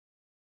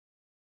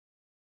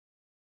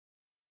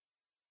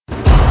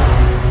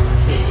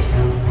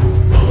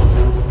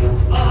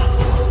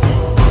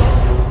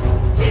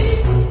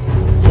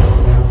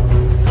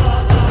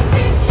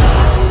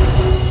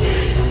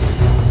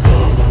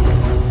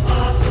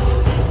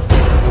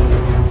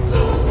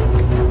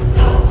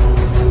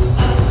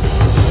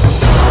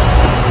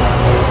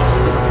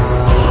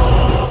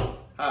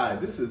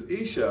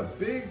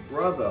the big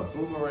brother,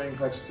 Boomerang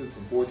Hutchinson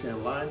from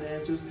 410 Line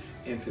Dancers,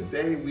 and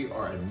today we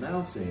are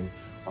announcing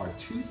our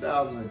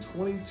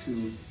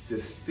 2022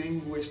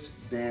 Distinguished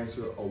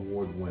Dancer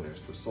Award winners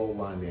for Soul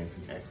Line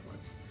Dancing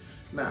Excellence.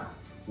 Now,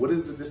 what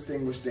is the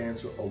Distinguished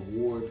Dancer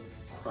Award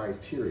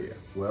criteria?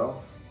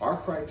 Well, our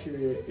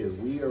criteria is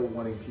we are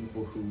wanting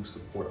people who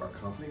support our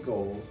company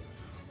goals,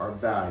 our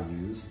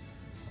values,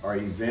 our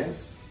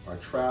events, our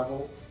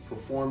travel,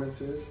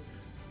 performances,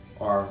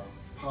 our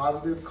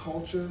positive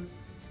culture,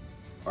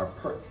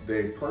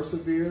 they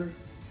persevere,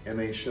 and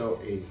they show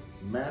a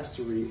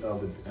mastery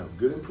of the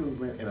good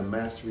improvement and a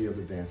mastery of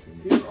the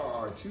dancing. Here are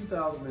our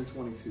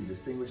 2022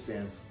 Distinguished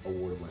Dance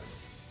Award winners.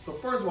 So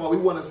first of all, we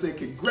want to say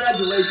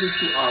congratulations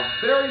to our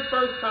very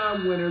first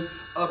time winners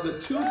of the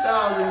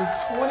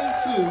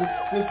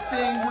 2022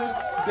 Distinguished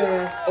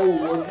Dance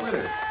Award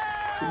winners.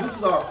 So this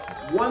is our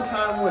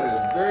one-time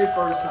winners, very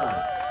first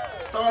time.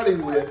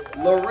 Starting with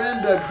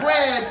Lorinda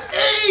Grant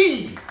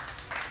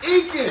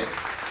Eakin.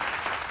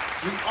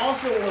 We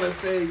also want to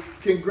say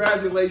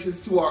congratulations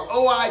to our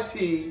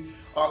OIT,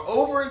 our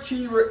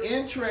overachiever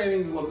in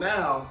training. Well,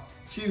 now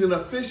she's an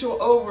official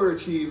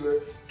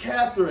overachiever,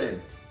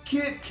 Catherine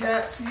Kit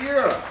Kat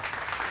Sierra.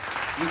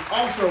 We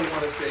also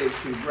want to say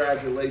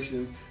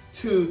congratulations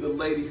to the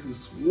lady who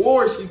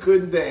swore she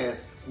couldn't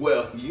dance.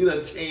 Well, you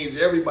done changed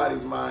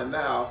everybody's mind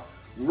now,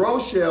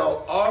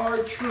 Rochelle R.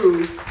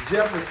 True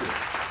Jefferson.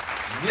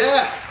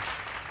 Yes!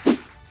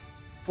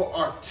 For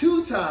our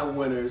two-time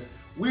winners,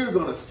 we're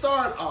going to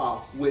start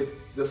off with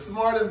the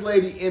smartest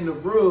lady in the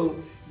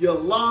room,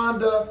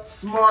 Yolanda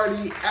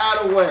Smarty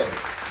Attaway.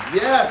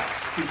 Yes,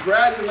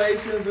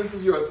 congratulations. This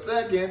is your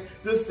second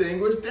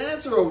Distinguished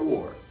Dancer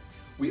Award.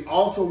 We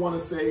also want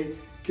to say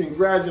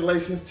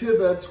congratulations to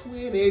the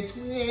twins.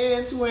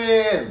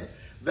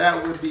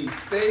 That would be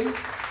Faith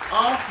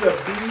off the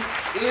beat,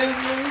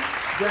 Inslee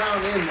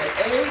down in the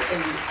A,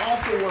 and we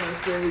also want to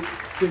say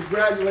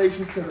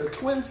congratulations to her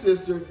twin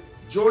sister,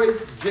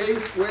 Joyce J.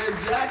 Square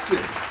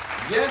Jackson.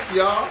 Yes,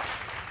 y'all.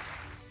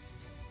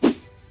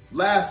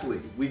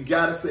 Lastly, we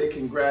gotta say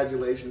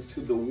congratulations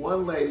to the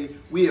one lady,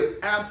 we have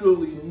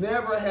absolutely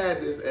never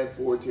had this at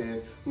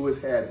 410, who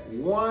has had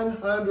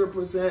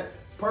 100%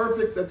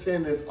 perfect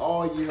attendance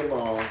all year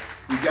long.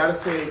 We gotta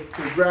say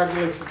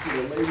congratulations to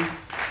the lady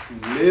who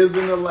lives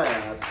in the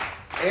lab,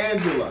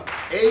 Angela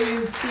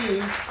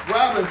A&T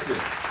Robinson.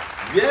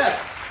 Yes,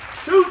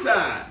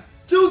 two-time.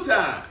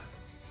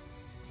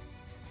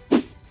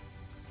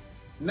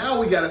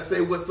 Now we gotta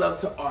say what's up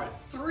to our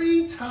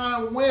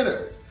three-time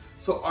winners.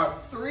 So our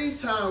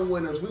three-time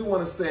winners, we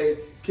wanna say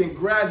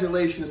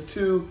congratulations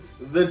to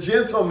the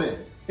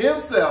gentleman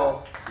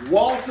himself,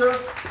 Walter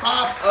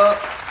Pop-Up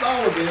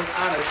Sullivan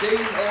out of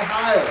Dayton,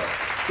 Ohio.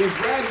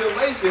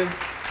 Congratulations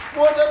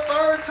for the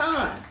third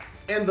time.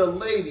 And the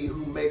lady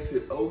who makes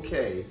it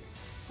okay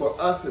for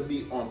us to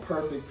be on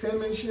perfect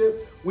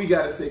penmanship, we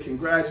gotta say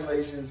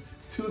congratulations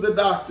to the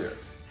doctor,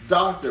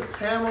 Dr.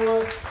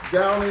 Pamela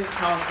Downing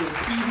Houston,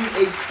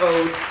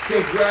 PDHOs.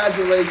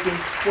 Congratulations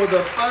for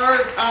the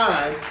third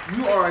time.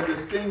 You are a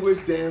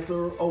Distinguished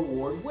Dancer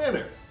Award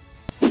winner.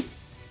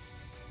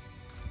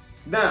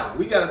 Now,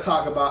 we got to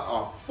talk about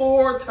our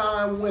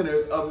four-time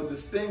winners of the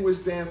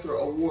Distinguished Dancer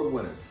Award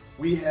winner.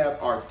 We have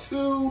our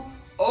two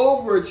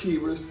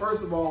overachievers.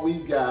 First of all,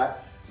 we've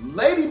got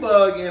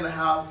Ladybug in the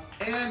house,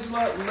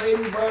 Angela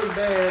Ladybug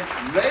Band.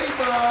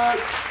 Ladybug,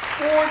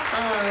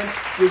 four-time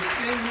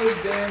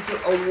Distinguished Dancer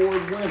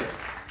Award winner.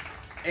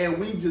 And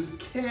we just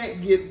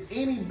can't get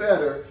any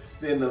better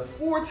than the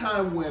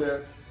four-time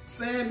winner,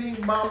 Sandy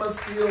Mama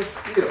Still. We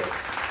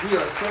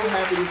are so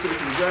happy to say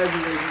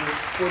congratulations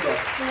for the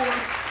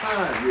fourth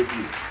time with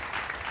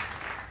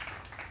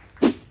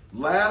you.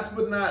 Last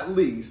but not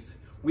least,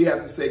 we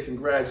have to say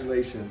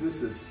congratulations.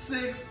 This is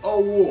 6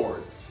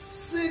 awards,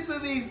 6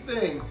 of these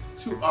things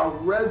to our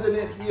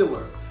resident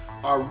healer.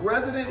 Our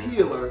resident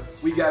healer,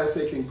 we gotta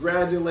say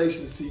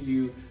congratulations to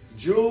you,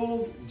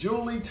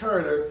 Julie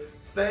Turner.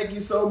 Thank you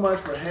so much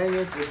for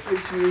hanging for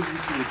 6 years.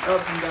 You've seen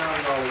ups and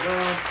downs all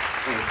around.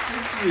 In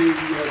 6 years,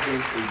 you have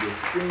been a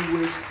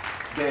distinguished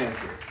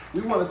dancer.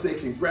 We want to say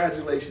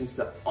congratulations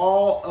to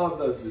all of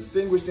the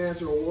Distinguished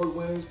Dancer Award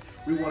winners.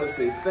 We want to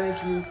say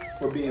thank you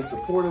for being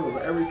supportive of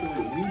everything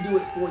that we do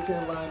at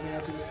 410 Line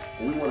Dancers.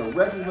 And we want to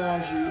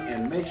recognize you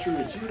and make sure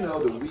that you know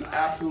that we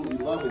absolutely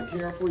love and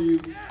care for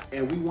you.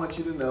 And we want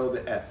you to know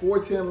that at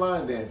 410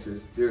 Line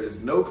Dancers, there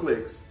is no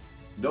clicks,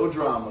 no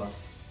drama,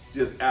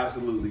 just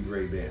absolutely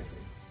great dancing.